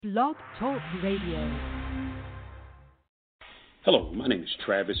Blog Talk Radio. Hello, my name is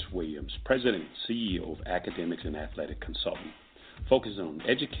Travis Williams, President and CEO of Academics and Athletic Consulting, focusing on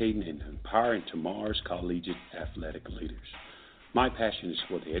educating and empowering tomorrow's collegiate athletic leaders. My passion is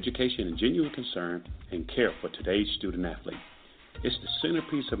for the education and genuine concern and care for today's student athlete. It's the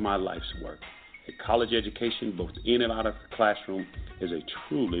centerpiece of my life's work. A college education, both in and out of the classroom, is a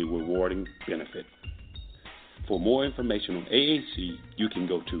truly rewarding benefit. For more information on AAC, you can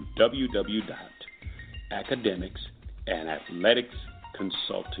go to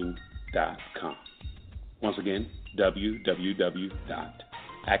www.academicsandathleticsconsulting.com. Once again,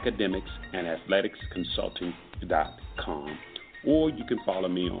 www.academicsandathleticsconsulting.com. Or you can follow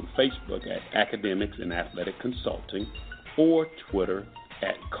me on Facebook at Academics and Athletic Consulting or Twitter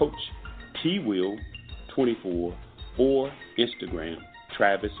at Coach TWill24 or Instagram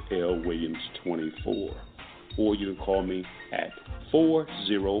Travis L. Williams 24. Or you can call me at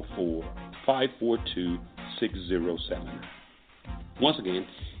 404-542-6079. Once again,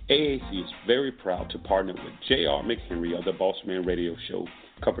 AAC is very proud to partner with J.R. McHenry of the Bossman Radio Show,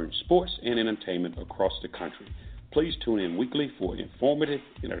 covering sports and entertainment across the country. Please tune in weekly for informative,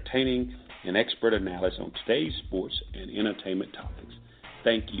 entertaining, and expert analysis on today's sports and entertainment topics.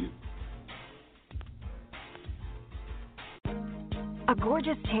 Thank you. A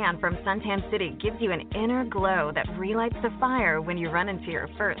gorgeous tan from Suntan City gives you an inner glow that relights the fire when you run into your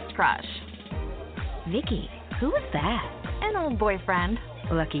first crush. Vicky, who was that? An old boyfriend.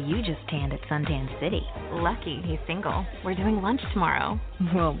 Lucky you just tanned at Suntan City. Lucky he's single. We're doing lunch tomorrow.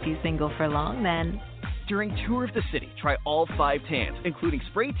 Won't be single for long then. During Tour of the City, try all 5 tans, including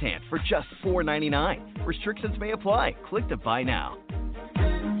spray tan, for just $4.99. Restrictions may apply. Click to buy now.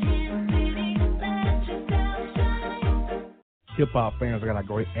 Hip-hop fans, I got a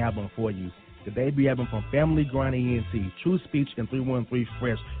great album for you. The debut album from Family Grind ENT, True Speech and 313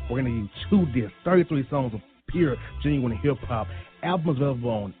 Fresh. We're going to give you 2 discs, 33 songs of pure, genuine hip-hop. Album is available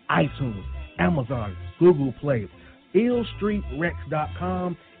on iTunes, Amazon, Google Play,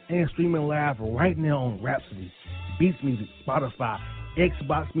 illstreetrex.com, and streaming live right now on Rhapsody, Beats Music, Spotify,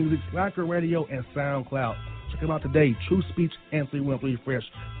 Xbox Music, Slacker Radio, and SoundCloud. Check them out today, True Speech and 313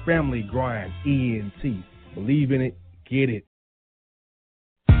 Fresh, Family Grind ENT. Believe in it, get it.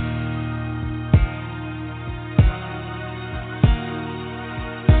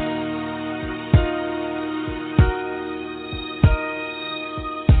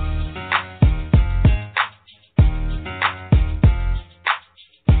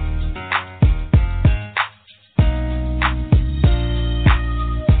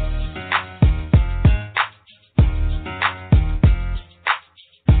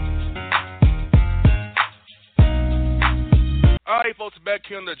 Hey folks, back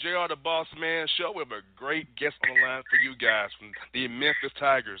here on the JR the Bossman show. We have a great guest on the line for you guys from the Memphis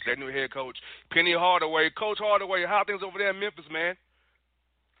Tigers. Their new head coach, Penny Hardaway. Coach Hardaway, how are things over there in Memphis, man?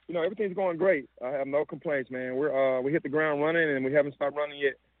 You know, everything's going great. I have no complaints, man. We hit the ground running, and we haven't stopped running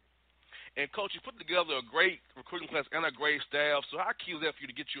yet. And, Coach, you put together a great recruiting class and a great staff. So how key is that for you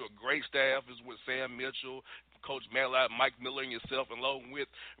to get you a great staff? Is with Sam Mitchell, Coach Matlock, Mike Miller, and yourself, and along with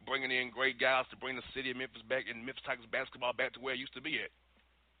bringing in great guys to bring the city of Memphis back and Memphis Tigers basketball back to where it used to be at?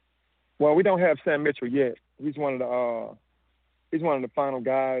 Well, we don't have Sam Mitchell yet. He's one of the final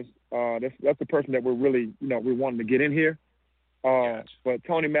guys. That's the person that we're really, we're wanting to get in here. Gotcha. But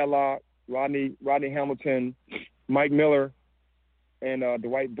Tony Matlock, Rodney Hamilton, Mike Miller, and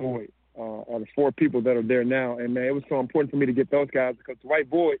Dwight Boyd are the 4 people that are there now. And, man, it was so important for me to get those guys because Dwight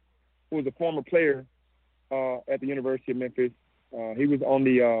Boyd, who was a former player at the University of Memphis, he was on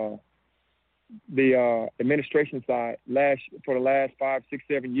the administration side for the last 5, 6,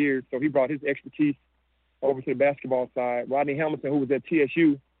 7 years. So he brought his expertise over to the basketball side. Rodney Hamilton, who was at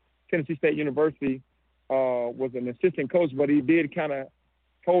TSU, Tennessee State University, was an assistant coach, but he did kind of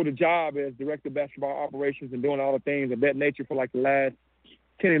hold a job as director of basketball operations and doing all the things of that nature for like the last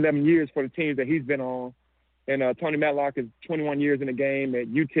 10, 11 years for the teams that he's been on. And Tony Matlock is 21 years in the game at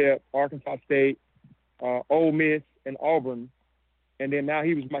UTEP, Arkansas State, Ole Miss, and Auburn. And then now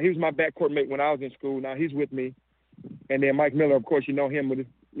he was my backcourt mate when I was in school. Now he's with me. And then Mike Miller, of course, you know him with his,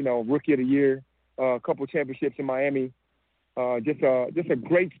 Rookie of the Year, a couple of championships in Miami. Just a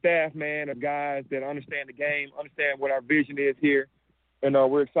great staff, man, of guys that understand the game, understand what our vision is here, and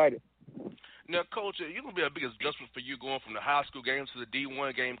we're excited. Now, Coach, you're going to be a big adjustment for you going from the high school game to the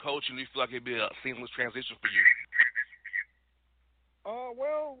D1 game, Coach, and you feel like it'd be a seamless transition for you?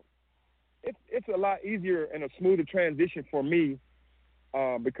 Well, it's a lot easier and a smoother transition for me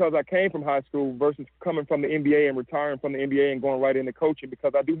because I came from high school versus coming from the NBA and retiring from the NBA and going right into coaching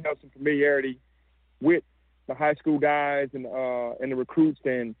because I do have some familiarity with the high school guys and the recruits.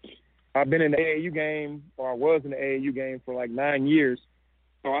 And I've been in the AAU game, or I was in the AAU game for like 9 years.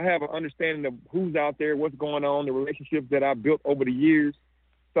 So I have an understanding of who's out there, what's going on, the relationships that I've built over the years.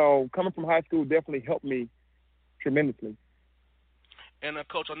 So coming from high school definitely helped me tremendously. And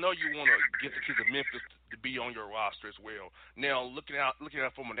Coach, I know you want to get the kids of Memphis to be on your roster as well. Now, looking at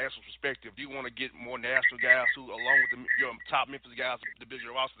from a national perspective, do you want to get more national guys who, along with your top Memphis guys, to build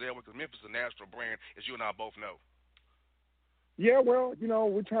your roster there? Because Memphis is a national brand, as you and I both know. Yeah, well,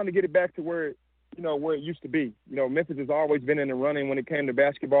 we're trying to get it back to where it used to be. Memphis has always been in the running when it came to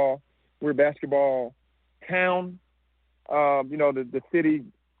basketball. We're a basketball town. The city,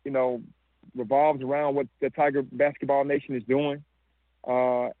 revolves around what the Tiger Basketball Nation is doing.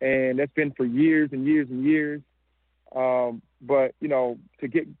 And that's been for years and years and years. But, to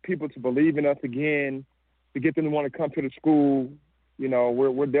get people to believe in us again, to get them to want to come to the school,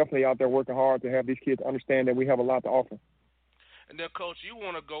 we're definitely out there working hard to have these kids understand that we have a lot to offer. And then, Coach, you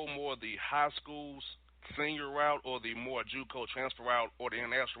want to go more the high school's senior route or the more JUCO transfer route or the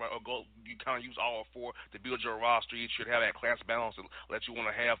international route, or you kind of use all four to build your roster? You should have that class balance that you want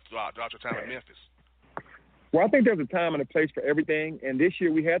to have throughout your time in Memphis. Well, I think there's a time and a place for everything. And this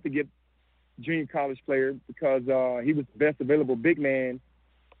year we had to get junior college player because he was the best available big man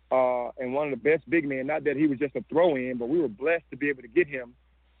and one of the best big men. Not that he was just a throw-in, but we were blessed to be able to get him.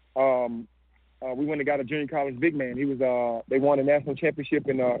 We went and got a junior college big man. He was they won a national championship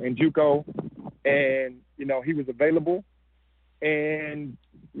in JUCO, and he was available. And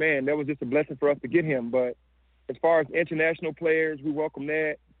man, that was just a blessing for us to get him. But as far as international players, we welcome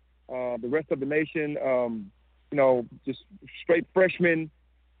that. The rest of the nation, just straight freshmen.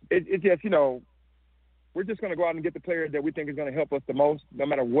 It just, we're just going to go out and get the players that we think is going to help us the most, no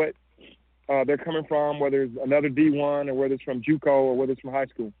matter what they're coming from, whether it's another D1 or whether it's from JUCO or whether it's from high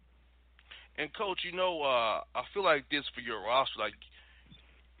school. And, Coach, I feel like this for your roster, like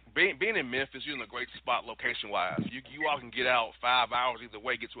being in Memphis, you're in a great spot location-wise. You all can get out 5 hours either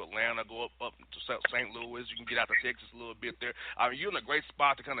way, get to Atlanta, go up to St. Louis. You can get out to Texas a little bit there. I mean, you're in a great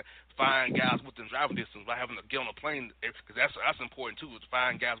spot to kind of find guys within driving distance by having to get on a plane, because that's important, too, is to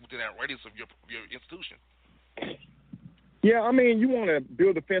find guys within that radius of your institution. Yeah, I mean, you want to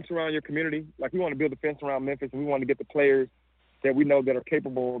build a fence around your community. Like, we want to build a fence around Memphis, and we want to get the players that we know that are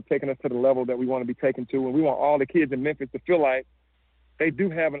capable of taking us to the level that we want to be taken to. And we want all the kids in Memphis to feel like they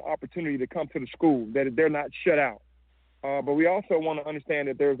do have an opportunity to come to the school, that they're not shut out. But we also want to understand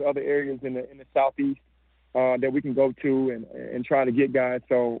that there's other areas in the Southeast that we can go to and try to get guys.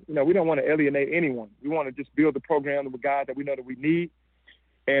 So, we don't want to alienate anyone. We want to just build the program with guys that we know that we need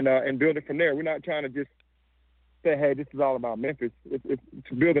and build it from there. We're not trying to just say, hey, this is all about Memphis. It's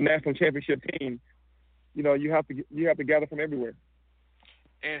to build a national championship team, you have to gather from everywhere.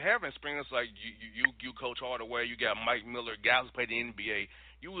 And having experience like you Coach Hardaway, you got Mike Miller, guys who play the NBA,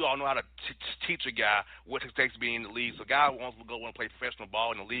 you all know how to teach a guy what it takes to be in the league. So a guy who wants to go and play professional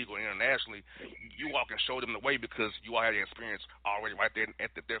ball in the league or internationally, you all can show them the way because you all have the experience already right there at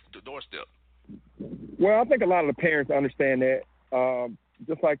the doorstep. Well, I think a lot of the parents understand that.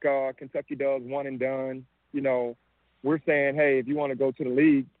 Just like Kentucky does one and done, we're saying, hey, if you want to go to the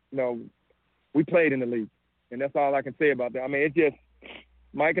league, we played in the league. And that's all I can say about that. I mean, it's just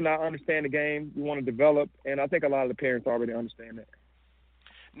Mike and I understand the game. We want to develop, and I think a lot of the parents already understand that.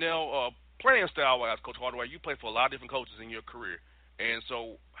 Now, playing style-wise, Coach Hardaway, you played for a lot of different coaches in your career. And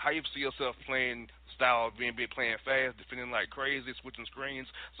so how you see yourself playing style of being playing fast, defending like crazy, switching screens?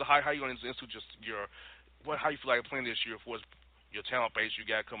 So how you going to institute how you feel like playing this year for your talent base you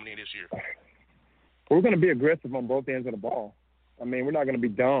got coming in this year? We're going to be aggressive on both ends of the ball. I mean, we're not going to be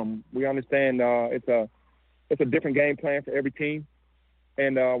dumb. We understand it's a different game plan for every team.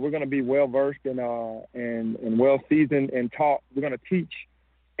 And we're going to be well-versed and well-seasoned and taught. We're going to teach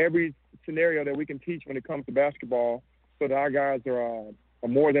every scenario that we can teach when it comes to basketball so that our guys are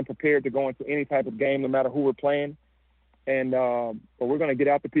more than prepared to go into any type of game, no matter who we're playing. And but we're going to get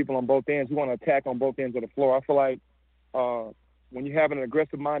out to people on both ends. We want to attack on both ends of the floor. I feel like when you have an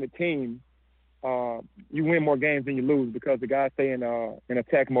aggressive-minded team, you win more games than you lose because the guys stay in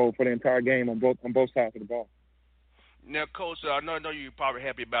attack mode for the entire game on both sides of the ball. Now, Coach, I know you're probably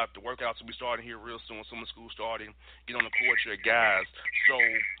happy about the workouts will be starting here real soon. Summer school starting, get on the court, your guys. So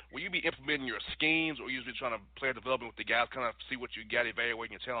will you be implementing your schemes or usually trying to player development with the guys, kind of see what you got,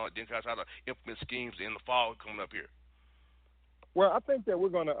 evaluating your talent, then try to implement schemes in the fall coming up here? Well, I think that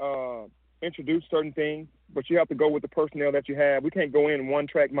we're going to introduce certain things, but you have to go with the personnel that you have. We can't go in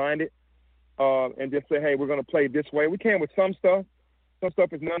one-track minded and just say, hey, we're going to play this way. We can with some stuff. Some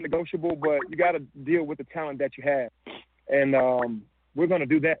stuff is non-negotiable, but you got to deal with the talent that you have. And we're going to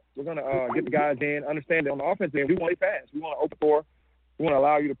do that. We're going to get the guys in, understand that on the offensive end, we want to play fast. We want to open the floor. We want to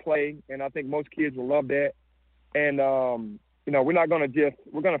allow you to play, and I think most kids will love that. And, we're not going to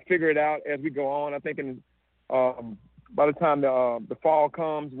we're going to figure it out as we go on. I think by the time the fall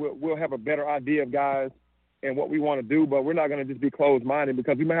comes, we'll have a better idea of guys and what we want to do, but we're not going to just be closed-minded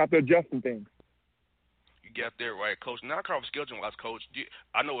because we might have to adjust some things. You got that right, Coach. Now, I scheduling-wise, Coach,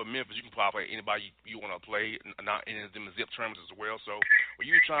 I know in Memphis you can probably play anybody you want to play, not in them zip tournaments as well. So, were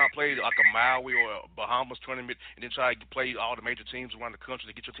you trying to play like a Maui or a Bahamas tournament and then try to play all the major teams around the country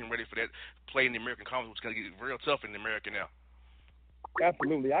to get your team ready for that play in the American Conference, which is going to get real tough in the American now?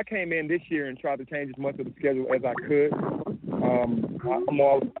 Absolutely. I came in this year and tried to change as much of the schedule as I could. I'm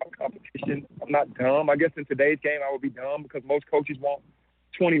all about competition. I'm not dumb. I guess in today's game I would be dumb because most coaches want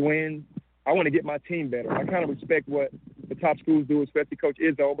 20 wins. I want to get my team better. I kind of respect what the top schools do, especially Coach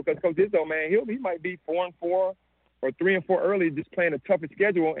Izzo, because Coach Izzo, man, he might be 4-4 or 3-4 early, just playing the toughest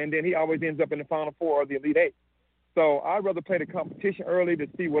schedule, and then he always ends up in the Final Four or the Elite Eight. So I'd rather play the competition early to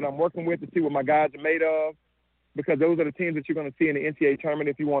see what I'm working with, to see what my guys are made of, because those are the teams that you're going to see in the NCAA tournament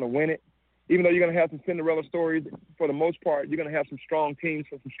if you want to win it. Even though you're going to have some Cinderella stories, for the most part, you're going to have some strong teams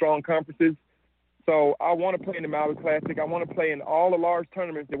from some strong conferences. So I want to play in the Maui Classic. I want to play in all the large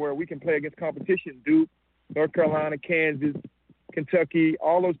tournaments where we can play against competition. Duke, North Carolina, Kansas, Kentucky,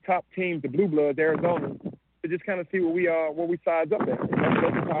 all those top teams, the Blue Bloods, Arizona, to just kind of see where we size up at. And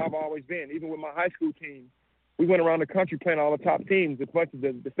that's how I've always been. Even with my high school team, we went around the country playing all the top teams as much as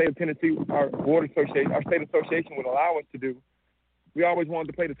the state of Tennessee, our board association, our state association would allow us to do. We always wanted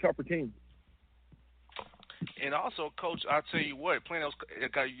to play the tougher teams. And also, Coach, I'll tell you what, playing those,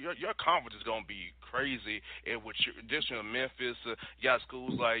 your conference is going to be crazy. And with your addition of Memphis, you got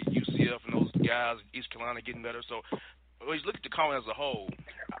schools like UCF and those guys, East Carolina getting better. So when you look at the conference as a whole,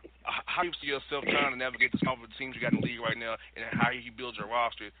 how do you see yourself trying to navigate this conference teams you got in the league right now, and how you build your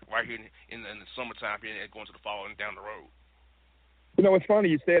roster right here in the summertime and going to the fall and down the road? You know, it's funny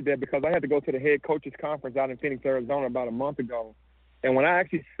you said that because I had to go to the head coaches conference out in Phoenix, Arizona about a month ago. And when I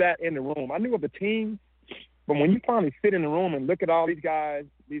actually sat in the room, I knew of the team. But when you finally sit in the room and look at all these guys,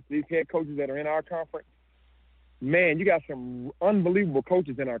 these head coaches that are in our conference, man, you got some unbelievable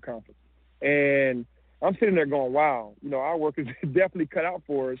coaches in our conference. And I'm sitting there going, wow, our work is definitely cut out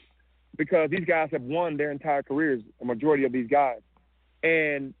for us because these guys have won their entire careers, a majority of these guys.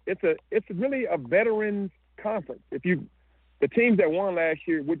 And it's really a veterans conference. The teams that won last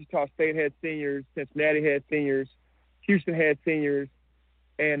year, Wichita State had seniors, Cincinnati had seniors, Houston had seniors,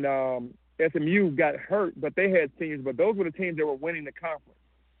 and SMU got hurt, but they had seniors. But those were the teams that were winning the conference.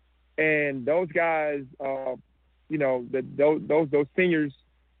 And those guys, those seniors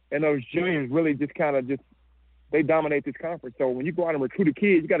and those juniors really just they dominate this conference. So when you go out and recruit a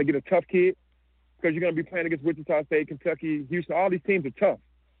kid, you got to get a tough kid because you're going to be playing against Wichita State, Kentucky, Houston. All these teams are tough.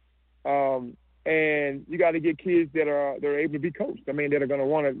 And you got to get kids that are able to be coached. I mean, that are going to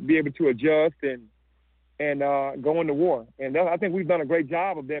want to be able to adjust and go into war. And I think we've done a great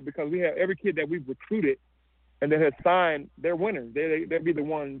job of that because we have every kid that we've recruited and that has signed, they're winners. They've either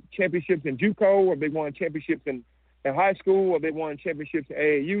won championships in JUCO or they won championships in high school or they won championships in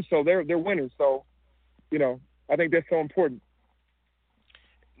AAU. So they're winners. So, I think that's so important.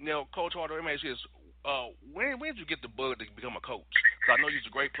 Now, Coach Hardaway, let me ask you this. When did you get the bug to become a coach? Because I know you're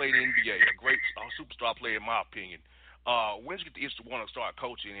a great player in the NBA, a great superstar player in my opinion. When did you get the itch to want to start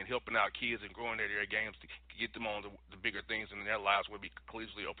coaching and helping out kids and growing their games to get them on the bigger things in their lives, whether it be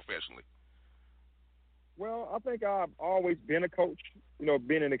collegiately or professionally? Well, I think I've always been a coach,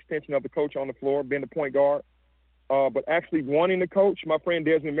 being an extension of the coach on the floor, being the point guard. But actually wanting to coach, my friend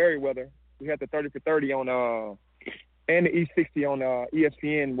Desmond Merriweather, we had the 30 for 30 on and the E60 on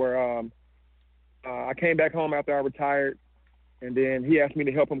ESPN where I came back home after I retired, and then he asked me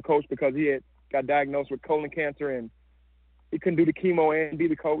to help him coach because he had got diagnosed with colon cancer and he couldn't do the chemo and be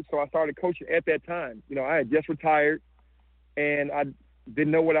the coach. So I started coaching at that time. I had just retired and I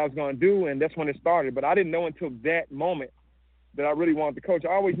didn't know what I was going to do, and that's when it started. But I didn't know until that moment that I really wanted to coach.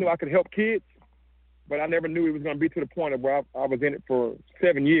 I always knew I could help kids, but I never knew it was going to be to the point of where I was in it for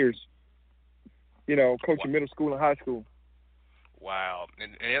 7 years, coaching middle school and high school. Wow.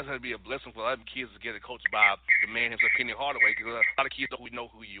 And that's going to be a blessing for a lot of kids to get coached by the man himself, Penny Hardaway, because a lot of kids don't know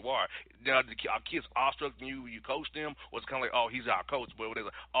who you are. Now, are kids awestruck when you coach them, or it's kind of like, oh, he's our coach, but they're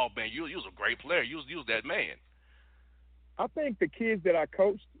like, oh, man, you was a great player. You was that man. I think the kids that I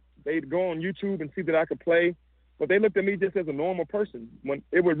coached, they'd go on YouTube and see that I could play, but they looked at me just as a normal person. When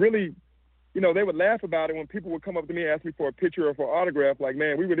it would really, they would laugh about it when people would come up to me and ask me for a picture or for an autograph, like,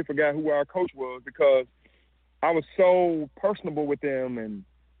 man, we really forgot who our coach was because I was so personable with them, and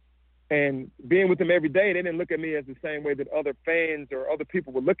And being with them every day, they didn't look at me as the same way that other fans or other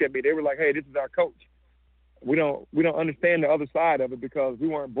people would look at me. They were like, hey, this is our coach. We don't understand the other side of it because we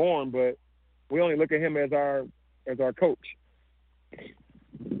weren't born, but we only look at him as our coach.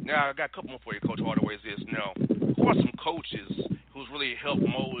 Now, I got a couple more for you, Coach Hardaway. Now, who are some coaches who's really helped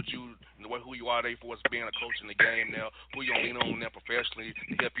mold you in the way who you are today for us being a coach in the game now? Who you lean on now professionally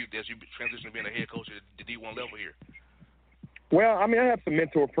to help you as you transition to being a head coach at the D1 level here? Well, I mean, I have some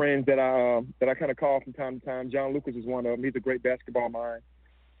mentor friends that I kind of call from time to time. John Lucas is one of them. He's a great basketball mind.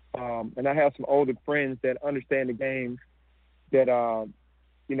 And I have some older friends that understand the game that, the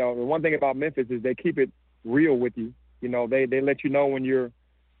one thing about Memphis is they keep it real with you. You know, they let you know when you're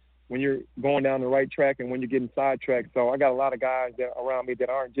going down the right track and when you're getting sidetracked. So I got a lot of guys that around me that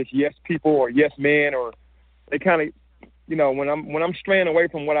aren't just yes people or yes men, or they kind of, when I'm straying away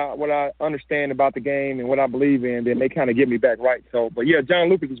from what I understand about the game and what I believe in, then they kind of get me back right. So, but yeah, John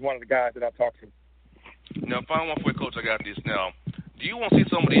Lucas is one of the guys that I talk to. Now, final one for you, Coach. I got this now. Do you want to see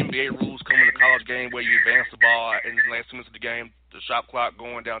some of the NBA rules come in the college game where you advance the ball in the last 2 minutes of the game, the shot clock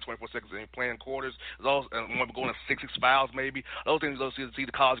going down 24 seconds and playing quarters, and going to 6 fouls maybe? Those things you'll see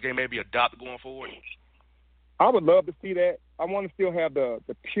the college game maybe adopt going forward? I would love to see that. I want to still have the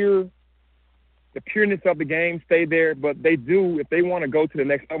pureness of the game stay there, but they do, if they want to go to the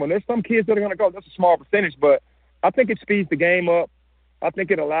next level. And there's some kids that are going to go. That's a small percentage, but I think it speeds the game up. I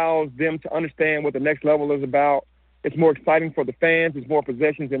think it allows them to understand what the next level is about. It's more exciting for the fans. There's more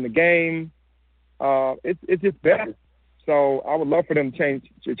possessions in the game. It's just better. So I would love for them to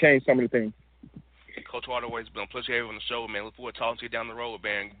change some of the things. Coach Hardaway, it's been a pleasure having you on the show, man. Look forward to talking to you down the road,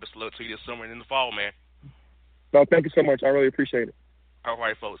 man. Best of luck to you this summer and in the fall, man. No, thank you so much. I really appreciate it. All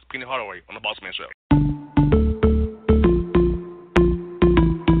right, folks. Penny Hardaway on the Bossman Show.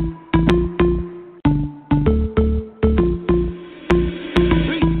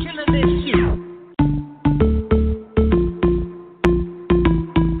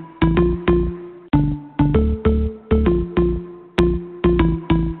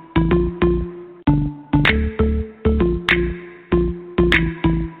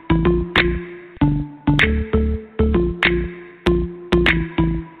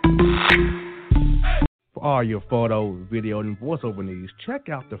 Your photo, video, and voiceover needs, check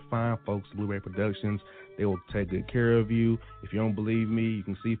out the fine folks at Blueberry Productions. They will take good care of you. If you don't believe me, you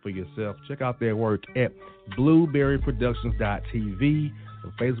can see for yourself. Check out their work at blueberryproductions.tv,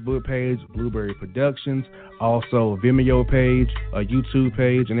 the Facebook page, Blueberry Productions, also a Vimeo page, a YouTube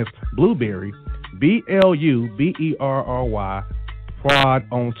page, and it's Blueberry, BLUBERRY, Prod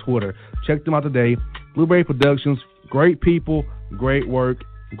on Twitter. Check them out today. Blueberry Productions, great people, great work,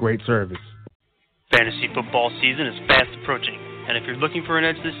 great service. Fantasy football season is fast approaching, and if you're looking for an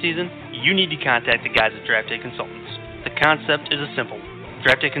edge this season, you need to contact the guys at Draft Day Consultants. The concept is a simple.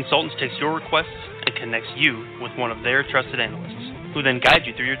 Draft Day Consultants takes your requests and connects you with one of their trusted analysts, who then guide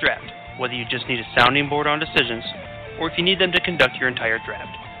you through your draft, whether you just need a sounding board on decisions, or if you need them to conduct your entire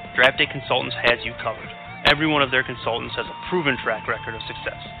draft. Draft Day Consultants has you covered. Every one of their consultants has a proven track record of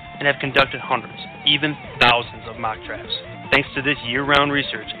success, and have conducted hundreds, even thousands of mock drafts. Thanks to this year-round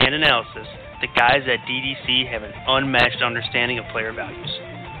research and analysis, the guys at DDC have an unmatched understanding of player values.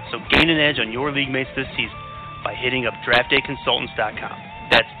 So gain an edge on your league mates this season by hitting up draftdayconsultants.com.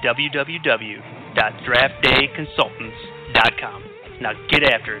 That's www.draftdayconsultants.com. Now get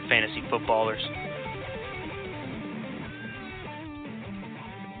after it, fantasy footballers.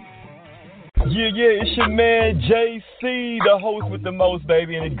 Yeah, it's your man JC, the host with the most,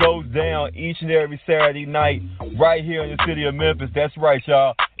 baby, and it goes down each and every Saturday night right here in the city of Memphis. That's right,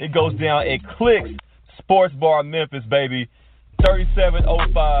 y'all. It goes down at Clicks Sports Bar Memphis, baby.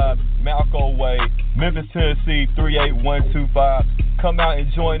 3705 Malco Way, Memphis, Tennessee, 38125. Come out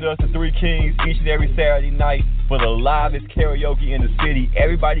and join us, the Three Kings, each and every Saturday night for the livest karaoke in the city.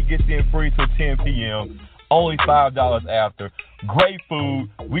 Everybody gets in free till 10 p.m. Only $5 after. Great food.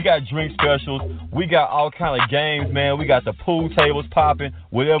 We got drink specials. We got all kind of games, man. We got the pool tables popping.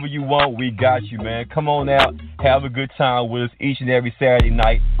 Whatever you want, we got you, man. Come on out. Have a good time with us each and every Saturday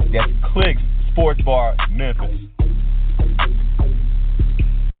night. That's Clicks Sports Bar, Memphis.